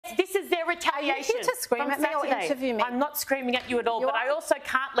retaliation. Are you here to scream at me or interview me? I'm not screaming at you at all, but I also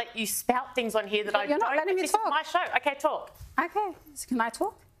can't let you spout things on here that I don't. You're not letting me talk. This is my show. Okay, talk. Okay, so can I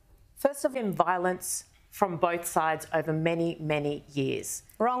talk? First of all, violence from both sides over many, many years.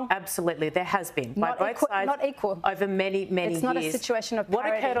 Wrong. Absolutely, there has been. Not by both sides. Not equal. Over many, many years. It's not a situation of parity.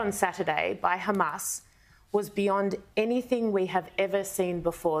 What occurred on Saturday by Hamas was beyond anything we have ever seen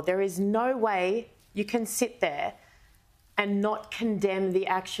before. There is no way you can sit there and not condemn the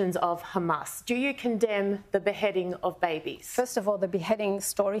actions of Hamas. Do you condemn the beheading of babies? First of all, the beheading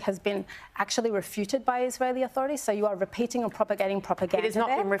story has been actually refuted by Israeli authorities, so you are repeating and propagating propaganda. It has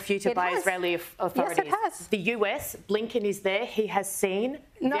not been refuted by Israeli authorities. Yes, it has. The US, Blinken is there, he has seen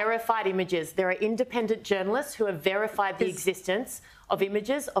verified images. There are independent journalists who have verified the existence of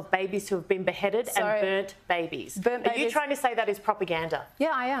images of babies who have been beheaded and burnt babies. Are you trying to say that is propaganda?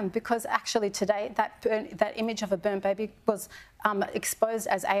 Yeah, I am, because actually today that image of a burnt baby was exposed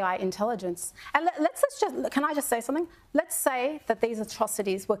as AI intelligence. And can I just say something? Let's say that these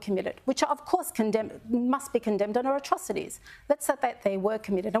atrocities were committed, which are of course must be condemned and are atrocities. Let's say that they were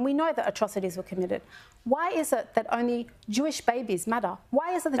committed, and we know that atrocities were committed. Why is it that only Jewish babies matter?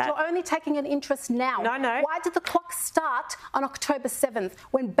 Why is it that you're only taking an interest now? No. Why did the clock start on October 7th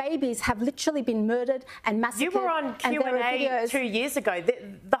when babies have literally been murdered and massacred? You were on Q&A 2 years ago.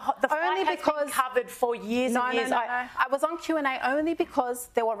 The fight has been covered for years and years. No. I was on Q&A only because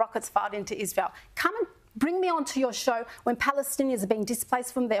there were rockets fired into Israel. Come and bring me onto your show when Palestinians are being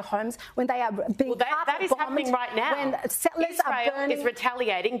displaced from their homes, when they are being that is happening right now. When settlers are burning. Israel is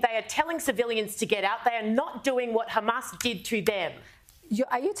retaliating. They are telling civilians to get out. They are not doing what Hamas did to them.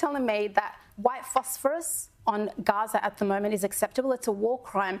 Are you telling me that white phosphorus on Gaza at the moment is acceptable? It's a war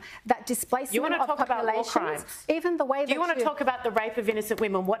crime. That displacement of populations, even the way that you want to talk about the rape of innocent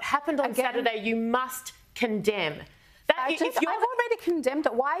women. What happened on Saturday, you must condemn. I've already condemned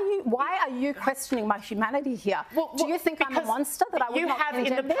it. Why are you questioning my humanity here? Do you think I'm a monster that I would not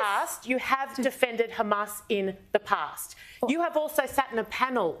condemn this? You have defended Hamas in the past. You have also sat in a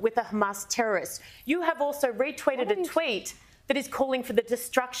panel with a Hamas terrorist. You have also retweeted a tweet that is calling for the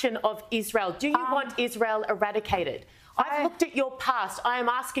destruction of Israel. Do you want Israel eradicated? I've looked at your past. I am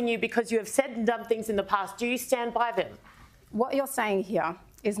asking you because you have said and done things in the past. Do you stand by them? What you're saying here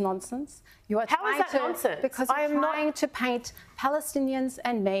is nonsense. How is that nonsense? Because you're trying to paint Palestinians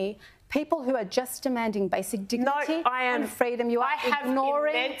and me, people who are just demanding basic dignity and freedom. I have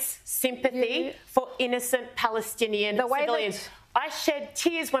immense sympathy for innocent Palestinian civilians. I shed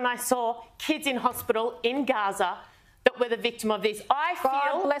tears when I saw kids in hospital in Gaza that were the victim of this.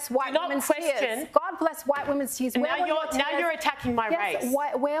 God bless white women's tears. God bless white women's tears. Now you're attacking my race.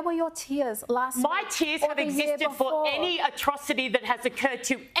 Where were your tears last week? My tears have existed for any atrocity that has occurred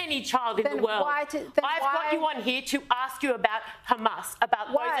to any child in the world. I've got you on here to ask you about Hamas, about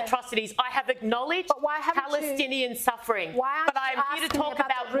those atrocities. I have acknowledged Palestinian suffering, but I am here to talk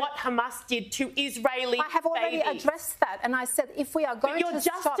about what Hamas did to Israeli babies. I have already addressed that, and I said if we are going to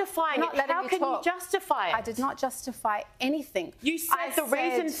stop... But you're justifying it. How can you justify it? I did not justify anything. You said the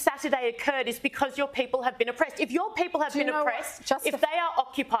reason Saturday occurred is because your people have been oppressed. If your people have been oppressed, if they are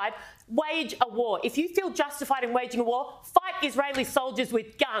occupied, wage a war. If you feel justified in waging a war, fight Israeli soldiers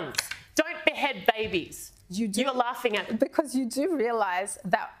with guns. Don't behead babies. You're laughing at me. Because you do realise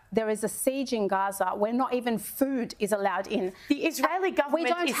that there is a siege in Gaza where not even food is allowed in. The Israeli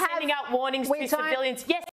government is sending out warnings to civilians. Yes.